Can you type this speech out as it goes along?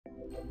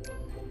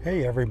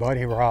Hey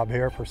everybody, Rob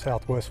here for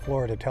Southwest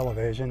Florida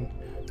Television.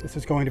 This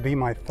is going to be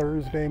my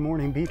Thursday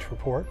morning beach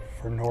report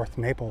for North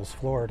Naples,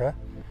 Florida.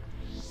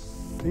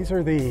 These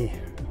are the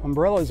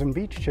umbrellas and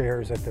beach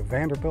chairs at the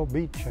Vanderbilt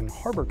Beach and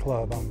Harbor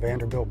Club on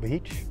Vanderbilt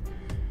Beach.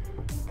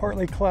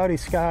 Partly cloudy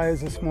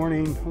skies this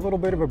morning, a little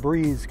bit of a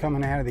breeze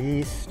coming out of the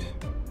east.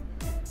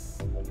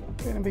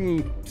 Going to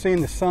be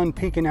seeing the sun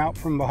peeking out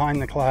from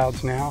behind the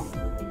clouds now.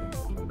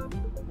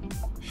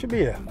 Should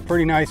be a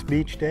pretty nice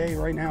beach day.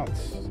 Right now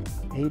it's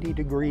 80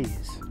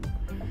 degrees.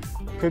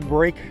 Could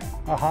break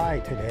a high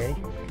today.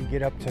 Could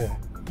get up to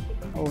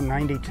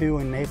 92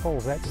 in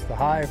Naples. That's the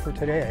high for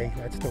today.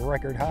 That's the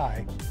record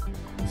high.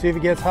 See if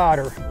it gets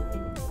hotter.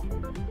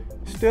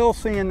 Still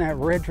seeing that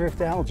red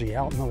drift algae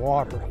out in the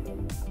water.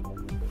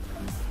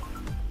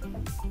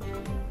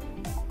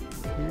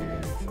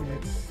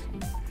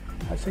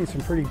 I've seen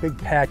some pretty big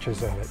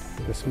patches of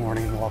it this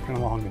morning walking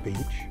along the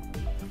beach.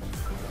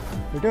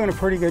 They're doing a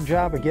pretty good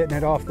job of getting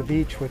it off the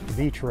beach with the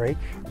beach rake.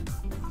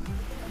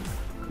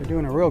 They're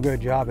doing a real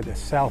good job at the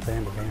south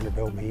end of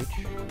Vanderbilt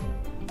Beach.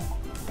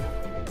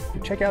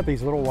 And check out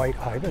these little white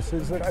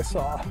ibises that I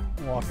saw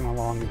walking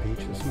along the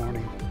beach this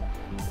morning.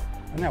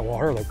 And that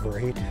water looked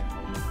great.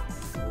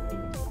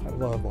 I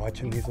love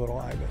watching these little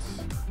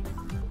ibis.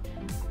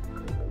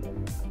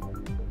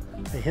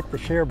 Hey, hit the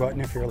share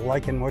button if you're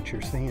liking what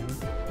you're seeing.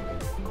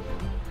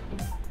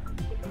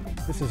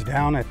 This is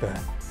down at the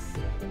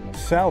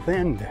south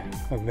end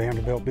of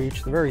Vanderbilt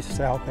Beach, the very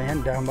south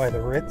end, down by the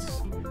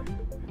Ritz.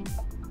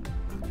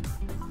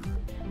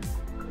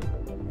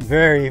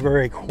 Very,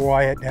 very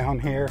quiet down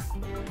here.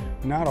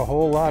 Not a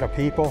whole lot of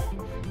people.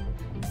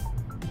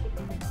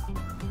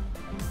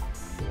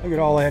 Look at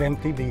all that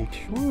empty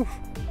beach. Woo.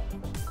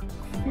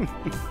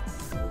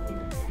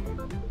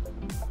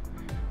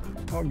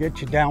 I'll get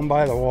you down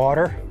by the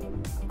water.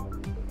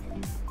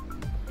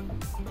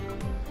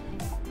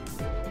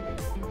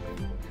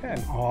 Had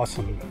an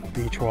awesome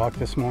beach walk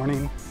this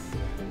morning.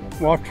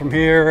 Walked from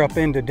here up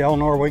into Del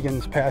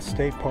Norwiggins past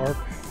State Park.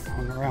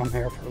 Hung around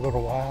there for a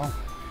little while.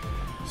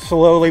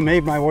 Slowly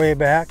made my way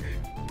back.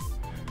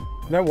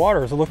 That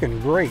water is looking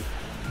great.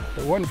 If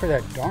it wasn't for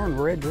that darn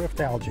red drift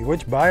algae,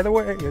 which by the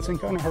way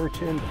isn't going to hurt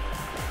you.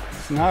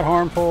 It's not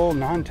harmful,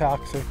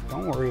 non-toxic.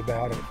 Don't worry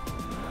about it.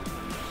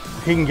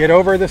 If you can get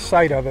over the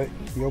sight of it,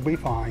 you'll be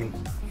fine.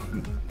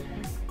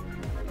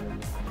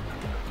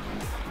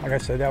 Like I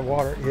said, that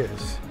water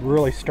is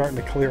really starting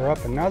to clear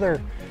up.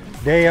 Another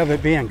day of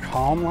it being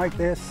calm like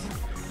this,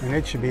 and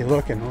it should be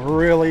looking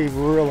really,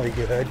 really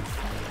good.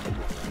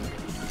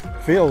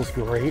 Feels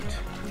great.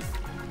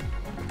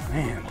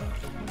 Man,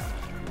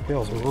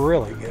 feels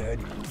really good.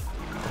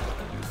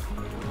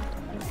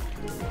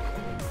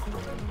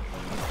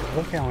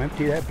 Look how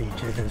empty that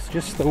beach is. It's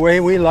just the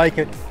way we like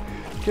it.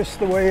 Just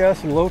the way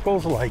us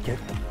locals like it.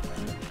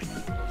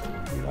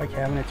 We like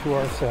having it to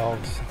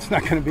ourselves. It's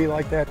not going to be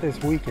like that this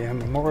weekend,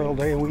 Memorial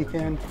Day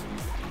weekend.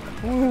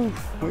 Woo,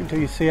 wait until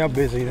you see how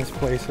busy this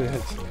place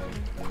is.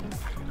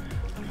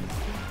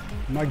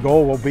 My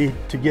goal will be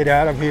to get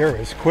out of here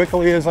as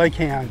quickly as I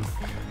can,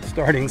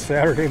 starting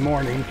Saturday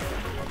morning.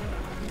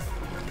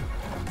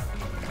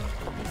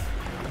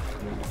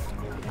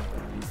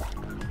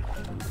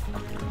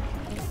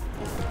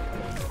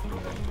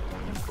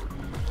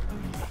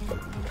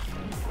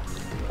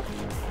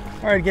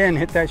 All right, again,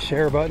 hit that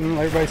share button.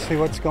 Let everybody see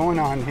what's going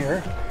on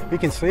here. You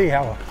can see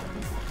how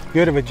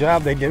good of a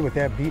job they did with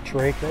that beach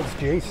rake. That's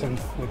Jason,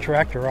 the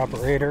tractor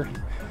operator.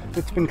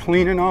 It's been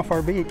cleaning off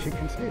our beach. You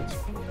can see it's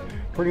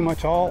pretty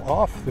much all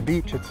off the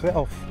beach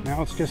itself.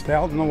 Now it's just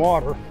out in the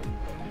water.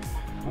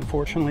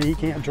 Unfortunately, you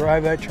can't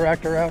drive that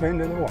tractor out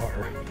into the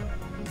water.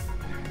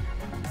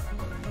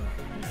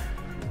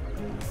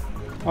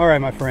 All right,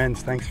 my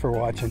friends, thanks for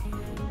watching.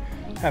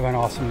 Have an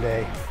awesome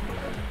day.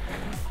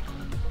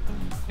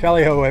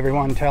 Tally ho,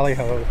 everyone, tally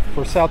ho.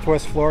 For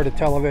Southwest Florida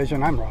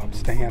Television, I'm Rob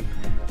Stan.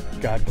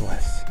 God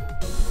bless.